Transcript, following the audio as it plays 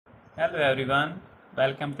Hello everyone,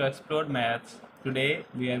 welcome to Explore Maths. Today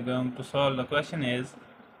we are going to solve the question is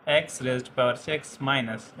x raised to power 6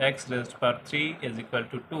 minus x raised to power 3 is equal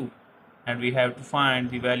to 2 and we have to find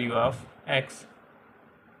the value of x.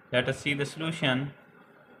 Let us see the solution.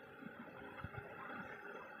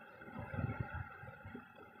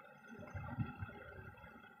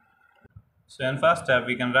 So in first step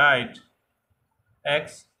we can write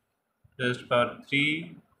x raised to power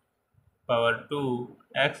 3 power 2,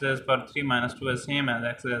 x raised to power 3 minus 2 is same as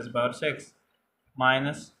x raised to power 6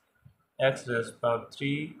 minus x raised to power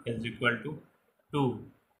 3 is equal to 2.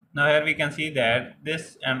 Now here we can see that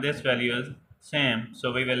this and this value is same,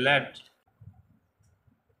 so we will let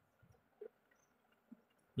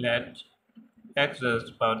x raised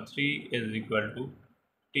to power 3 is equal to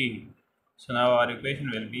t. So now our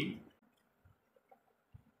equation will be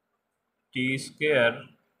t square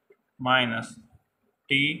minus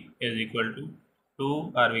t is equal to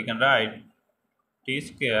 2, or we can write t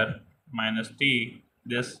square minus t,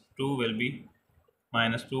 this 2 will be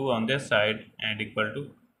minus 2 on this side and equal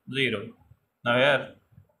to 0. Now here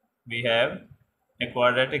we have a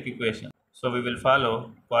quadratic equation. So we will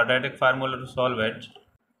follow quadratic formula to solve it.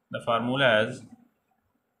 The formula is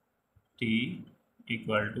t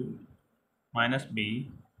equal to minus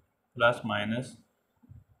b plus minus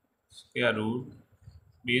square root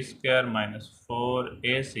b square minus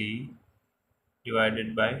 4ac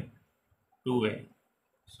divided by 2a.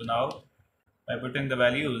 So now by putting the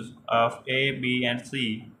values of a, b and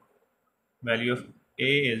c, value of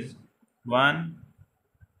a is 1,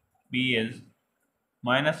 b is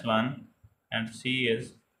minus 1 and c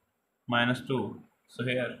is minus 2. So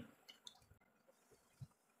here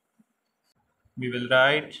we will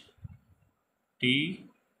write t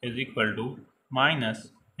is equal to minus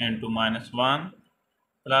into minus 1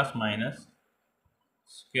 plus minus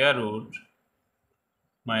square root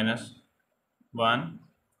minus 1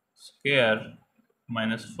 square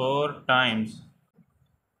minus 4 times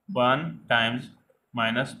 1 times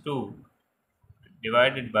minus 2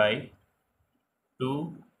 divided by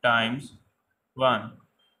 2 times 1.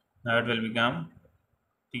 Now it will become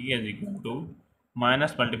t is equal to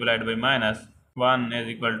minus multiplied by minus 1 is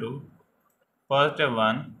equal to positive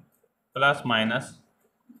 1 plus minus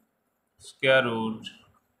square root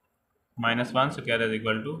minus 1 square is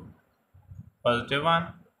equal to positive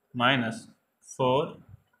 1 minus 4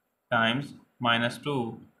 times minus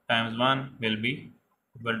 2 times 1 will be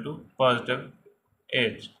equal to positive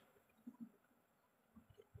 8.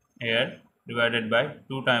 8 divided by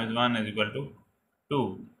 2 times 1 is equal to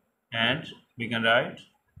 2, and we can write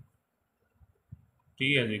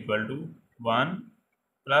t is equal to 1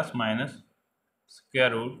 plus minus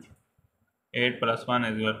square root 8 plus 1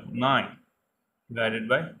 is equal to 9 divided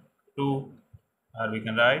by 2, or we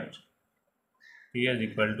can write t is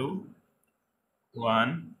equal to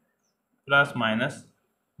 1 plus minus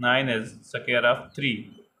 9 is square of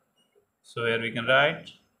 3. So here we can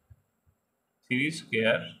write 3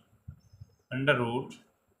 square under root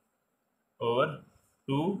over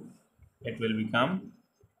 2. It will become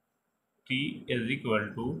t is equal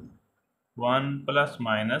to 1 plus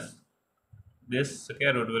minus this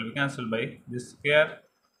square root will be cancelled by this square.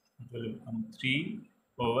 It will become 3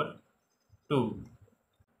 over 2.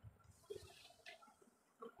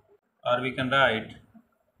 Or we can write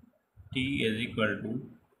t is equal to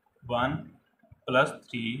 1 plus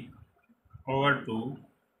 3 over 2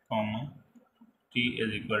 comma t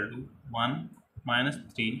is equal to 1 minus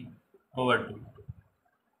 3 over 2,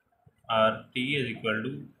 or t is equal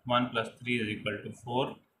to 1 plus 3 is equal to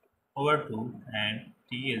 4 over 2 and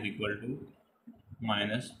t is equal to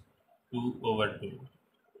minus 2 over 2.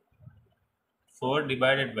 4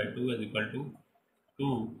 divided by 2 is equal to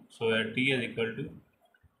 2, so here t is equal to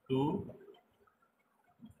 2,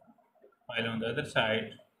 while on the other side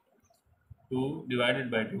 2 divided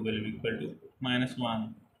by 2 will be equal to minus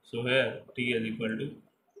 1, so here t is equal to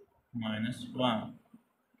minus 1.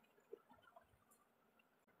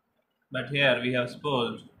 But here we have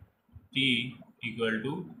supposed t equal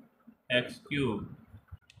to x cube.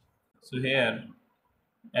 So here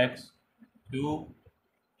x cube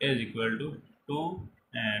is equal to 2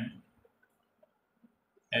 and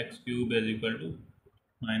x cube is equal to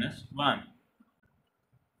minus 1.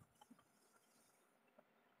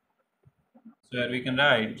 So here we can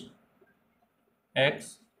write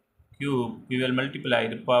x cube, we will multiply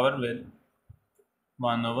the power with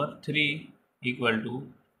 1 over 3 equal to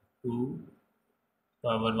 2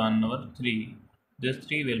 power 1 over 3. This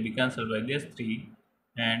 3 will be cancelled by this 3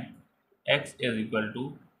 and x is equal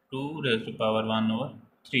to 2 raised to power 1 over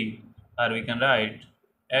 3, or we can write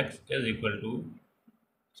x is equal to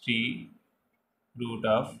 3 root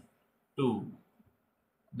of 2.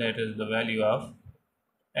 That is the value of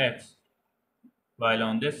x. While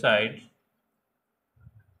on this side,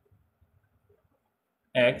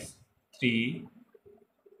 x 3,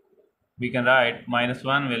 we can write minus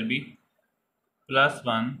 1 will be plus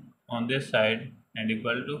 1 on this side and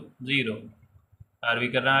equal to 0. Or we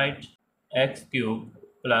can write x cube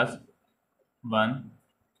plus 1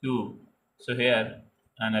 cube. So here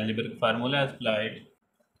an algebraic formula is applied.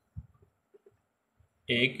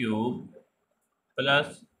 A cube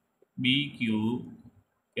plus b cube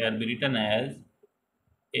can be written as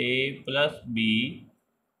a plus b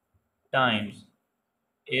times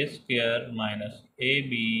a square minus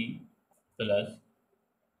ab plus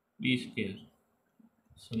b square.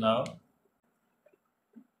 So now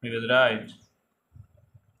we will write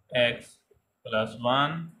x plus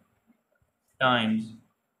 1 times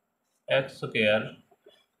x square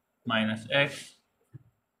minus x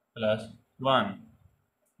plus 1,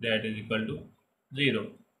 that is equal to 0.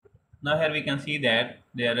 Now here we can see that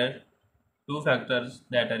there are two factors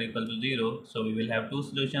that are equal to 0, so we will have two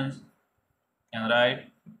solutions. Can write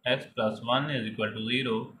x plus 1 is equal to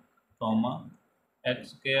 0, comma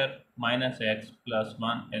x square minus x plus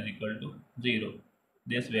 1 is equal to 0.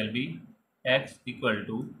 This will be x equal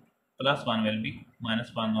to plus 1 will be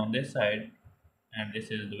minus 1 on this side, and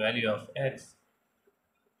this is the value of x.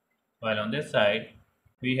 While on this side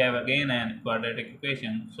we have again an quadratic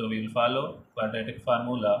equation, so we will follow quadratic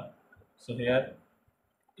formula. So here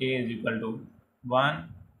a is equal to 1,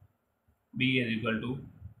 b is equal to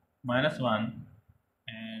minus 1,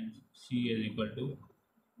 and c is equal to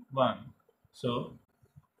 1. So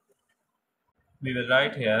we will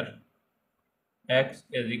write here x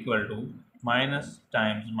is equal to minus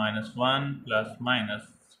times minus 1 plus minus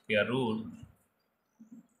square root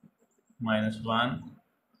minus 1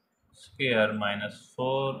 square minus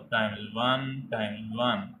 4 times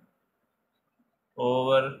 1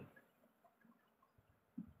 over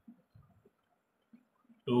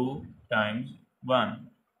 2 times 1.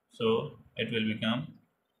 So it will become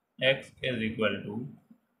x is equal to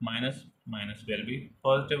minus will be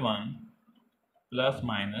positive 1 plus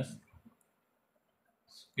minus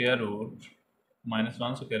square root minus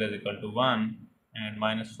 1 square is equal to 1, and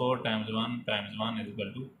minus 4 times 1 is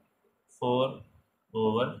equal to 4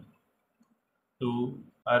 over 2,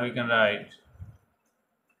 or we can write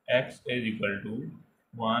x is equal to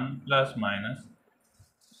 1 plus minus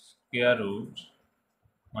square root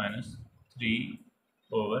minus 3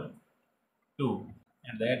 over 2,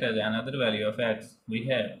 and that is another value of x we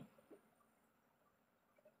have.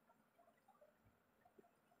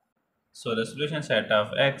 So the solution set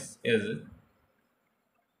of x is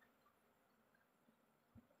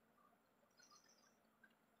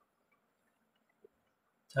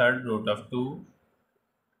third root of 2,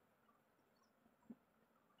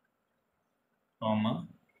 comma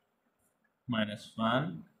minus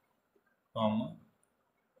 1, comma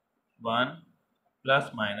 1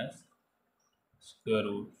 plus minus square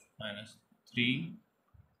root minus 3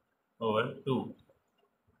 over 2.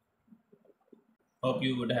 Hope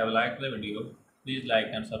you would have liked the video. Please like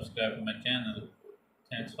and subscribe to my channel.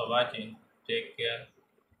 Thanks for watching. Take care.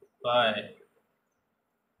 Bye.